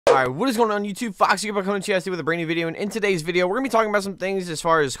Alright, what is going on YouTube? Foxy Grandpa coming to you with a brand new video, and in today's video, we're going to be talking about some things as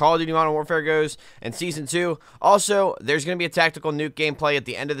far as Call of Duty Modern Warfare goes and Season 2. Also, there's going to be a tactical nuke gameplay at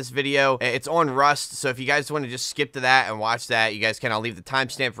the end of this video. It's on Rust, so if you guys want to just skip to that and watch that, you guys can. I'll leave the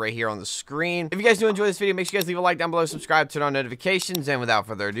timestamp right here on the screen. If you guys do enjoy this video, make sure you guys leave a like down below, subscribe, turn on notifications, and without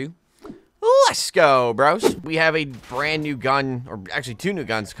further ado, let's go, bros. We have a brand new gun, or actually two new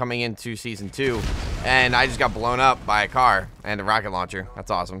guns coming into Season 2, and I just got blown up by a car and a rocket launcher.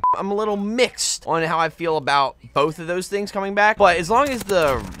 That's awesome. I'm a little mixed on how I feel about both of those things coming back, but as long as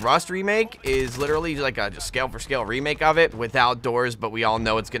the Rust remake is literally like a just scale-for-scale remake of it without doors, but we all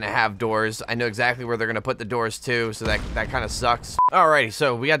know it's going to have doors. I know exactly where they're going to put the doors too, so that kind of sucks. Alrighty,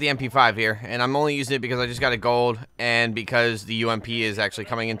 so we got the MP5 here, and I'm only using it because I just got a gold and because the UMP is actually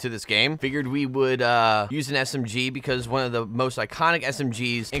coming into this game. Figured we would use an SMG because one of the most iconic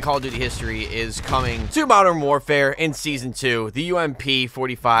SMGs in Call of Duty history is coming to Modern Warfare in Season 2. The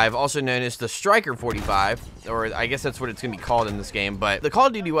UMP45, also known as the Striker 45, or I guess that's what it's going to be called in this game, but the Call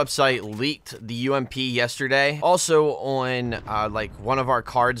of Duty website leaked the UMP yesterday. Also on like one of our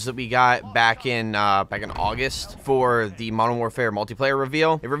cards that we got back in August for the Modern Warfare multiplayer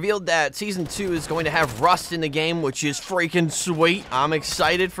reveal, it revealed that Season 2 is going to have Rust in the game, which is freaking sweet. I'm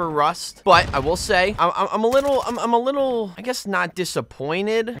excited for Rust, but I will say I'm a little, I guess not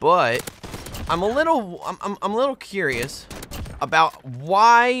disappointed, but I'm a little curious about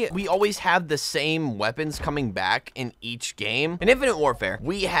why we always have the same weapons coming back in each game. In Infinite Warfare,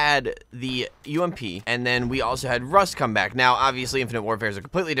 we had the UMP, and then we also had Rust come back. Now, obviously, Infinite Warfare is a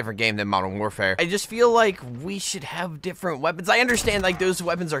completely different game than Modern Warfare. I just feel like we should have different weapons. I understand, like, those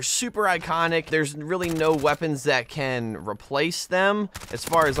weapons are super iconic. There's really no weapons that can replace them as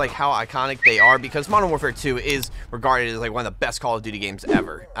far as, like, how iconic they are, because Modern Warfare 2 is regarded as, like, one of the best Call of Duty games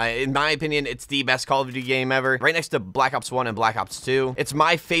ever. In my opinion, it's the best Call of Duty game ever, right next to Black Ops 1 and Black Ops 2. It's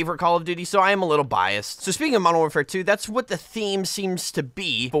my favorite Call of Duty, so I am a little biased. So speaking of Modern Warfare 2, that's what the theme seems to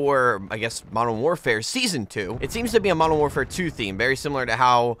be for, I guess, Modern Warfare Season 2. It seems to be a Modern Warfare 2 theme, very similar to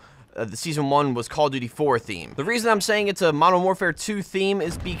how the Season 1 was Call of Duty 4 theme. The reason I'm saying it's a Modern Warfare 2 theme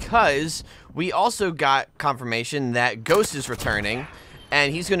is because we also got confirmation that Ghost is returning,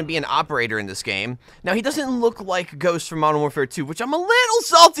 and he's going to be an operator in this game. Now, he doesn't look like Ghost from Modern Warfare 2, which I'm a little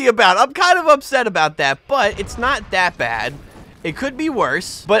salty about. I'm kind of upset about that, but it's not that bad. It could be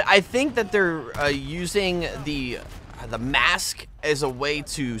worse, but I think that they're using the mask as a way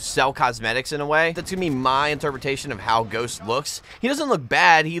to sell cosmetics in a way. That's gonna be my interpretation of how Ghost looks. He doesn't look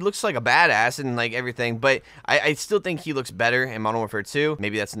bad. He looks like a badass and like everything, but I still think he looks better in Modern Warfare 2.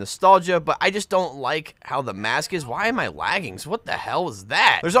 Maybe that's nostalgia, but I just don't like how the mask is. Why am I lagging? So what the hell is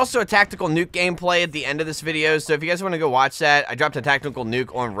that? There's also a tactical nuke gameplay at the end of this video, so if you guys want to go watch that, I dropped a tactical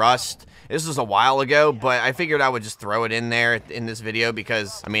nuke on Rust. This was a while ago, but I figured I would just throw it in there in this video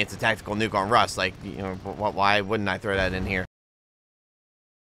because, I mean, it's a tactical nuke on Rust. Like, you know, why wouldn't I throw that in here?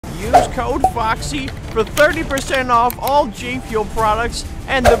 Use code FOXY for 30% off all G Fuel products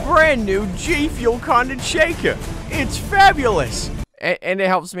and the brand new G Fuel Condom Shaker. It's fabulous. And it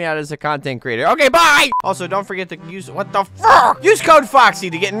helps me out as a content creator. Okay, bye! Also, don't forget to use, what the fuck? Use code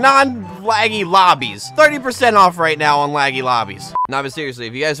FOXY to get non-laggy lobbies. 30% off right now on laggy lobbies. No, but seriously,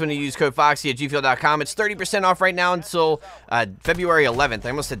 if you guys want to use code FOXY at gfuel.com, it's 30% off right now until February 11th. I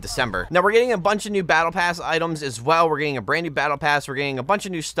almost said December. Now, we're getting a bunch of new Battle Pass items as well. We're getting a brand new Battle Pass. We're getting a bunch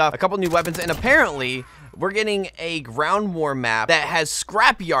of new stuff, a couple new weapons, and apparently, we're getting a ground war map that has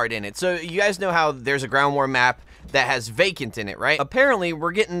Scrapyard in it. So, you guys know how there's a ground war map that has vacant in it, right? Apparently,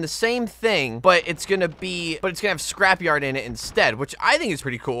 we're getting the same thing, but it's gonna have Scrapyard in it instead, which I think is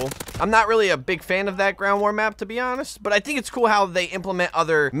pretty cool. I'm not really a big fan of that ground war map, to be honest, but I think it's cool how they implement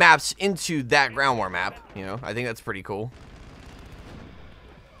other maps into that ground war map. You know, I think that's pretty cool.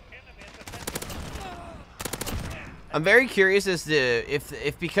 I'm very curious as to if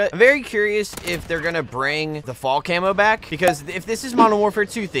they're gonna bring the fall camo back, because if this is Modern Warfare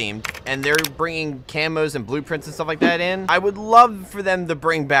 2 themed and they're bringing camos and blueprints and stuff like that in, I would love for them to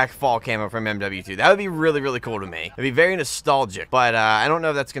bring back fall camo from MW2. That would be really, really cool to me. It'd be very nostalgic, but I don't know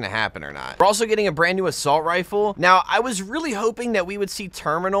if that's gonna happen or not. We're also getting a brand new assault rifle. Now, I was really hoping that we would see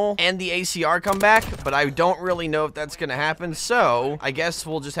Terminal and the ACR come back, but I don't really know if that's gonna happen, so I guess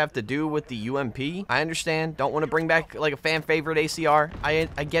we'll just have to do with the UMP. I understand, don't want to bring back like a fan favorite ACR. I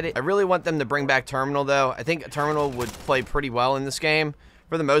get it. I really want them to bring back Terminal though. I think Terminal would play pretty well in this game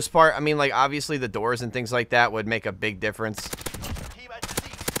for the most part. I mean, like, obviously the doors and things like that would make a big difference.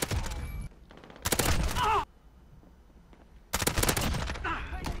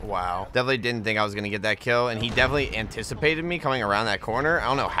 Wow. Definitely didn't think I was going to get that kill, and he definitely anticipated me coming around that corner. I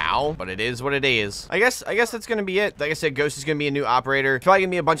don't know how, but it is what it is. I guess that's going to be it. Like I said, Ghost is going to be a new operator. Probably going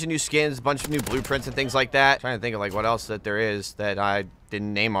to be a bunch of new skins, a bunch of new blueprints and things like that. Trying to think of like what else that there is that I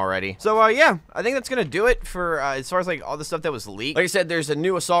didn't name already. So yeah, I think that's gonna do it for as far as like all the stuff that was leaked. Like I said, there's a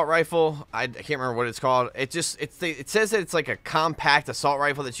new assault rifle. I can't remember what it's called. It says that it's like a compact assault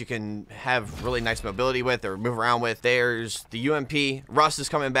rifle that you can have really nice mobility with or move around with. There's the UMP. Rust is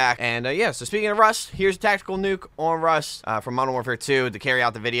coming back, and yeah. So speaking of Rust, here's a tactical nuke on Rust from Modern Warfare 2 to carry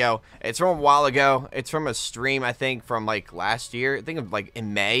out the video. It's from a while ago. It's from a stream I think from like last year. I think of like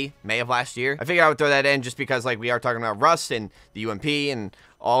in May of last year. I figured I would throw that in just because like we are talking about Rust and the UMP and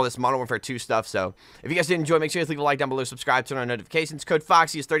all this Modern Warfare 2 stuff. So if you guys did enjoy, make sure you leave a like down below, subscribe, turn on notifications. Code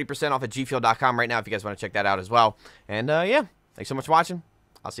Foxy is 30% off at gfuel.com right now if you guys want to check that out as well. And yeah, thanks so much for watching.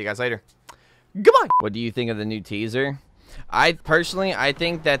 I'll see you guys later. Goodbye. What do you think of the new teaser? I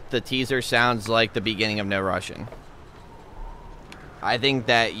think that the teaser sounds like the beginning of No Russian. I think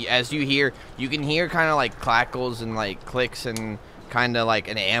that as you can hear kind of like clackles and like clicks and kind of like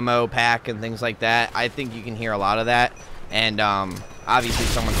an ammo pack and things like that. I think you can hear a lot of that. And obviously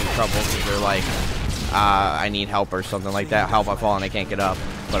someone's in trouble because they're like, I need help or something like that. Help, I fall and I can't get up.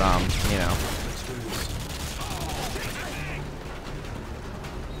 But you know.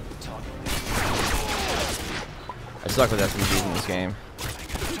 I suck with SMGs in this game.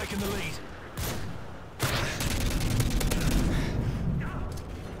 Taking the lead.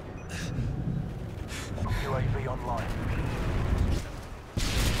 UAV online.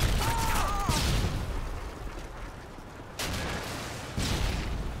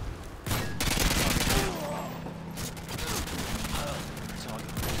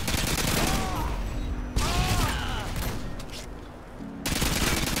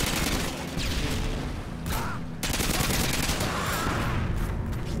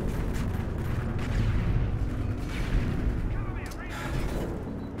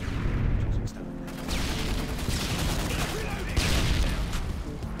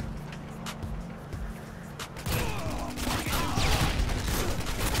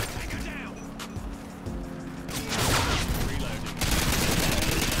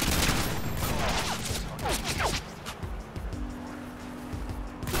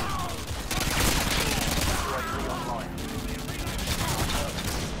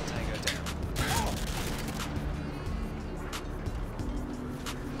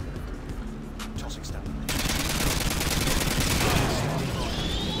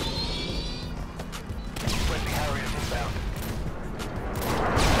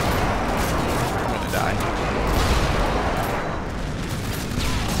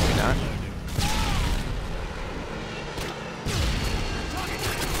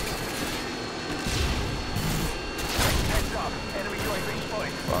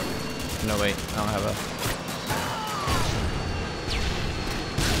 No, wait, I don't have a...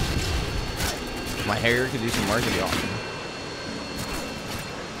 My hair could do some work, it'd be awesome.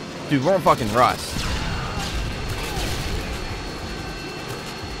 Dude, we're on fucking Rust.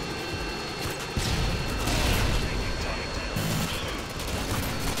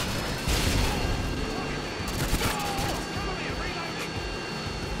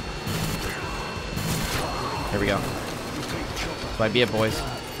 Here we go. This might be it, boys.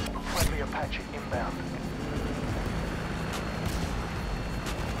 Friendly Apache inbound.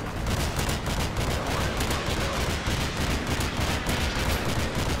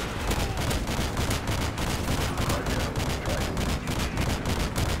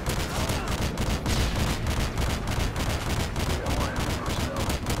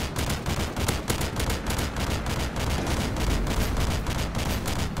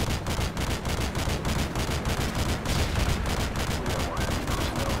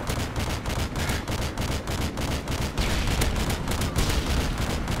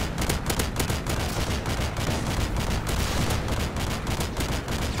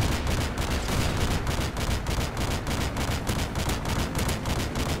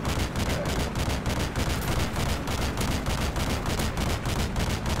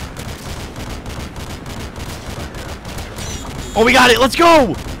 Oh, we got it. Let's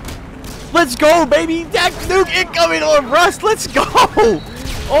go. Let's go, baby. That nuke incoming on Rust. Let's go.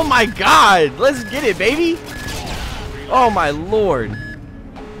 Oh, my God. Let's get it, baby. Oh, my Lord.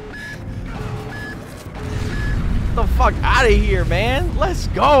 Get the fuck out of here, man. Let's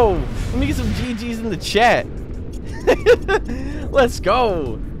go. Let me get some GGs in the chat. Let's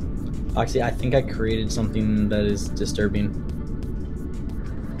go. Foxy, I think I created something that is disturbing.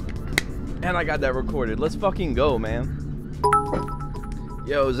 And I got that recorded. Let's fucking go, man.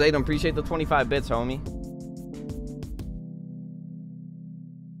 Yo, Zaydon, appreciate the 25 bits, homie.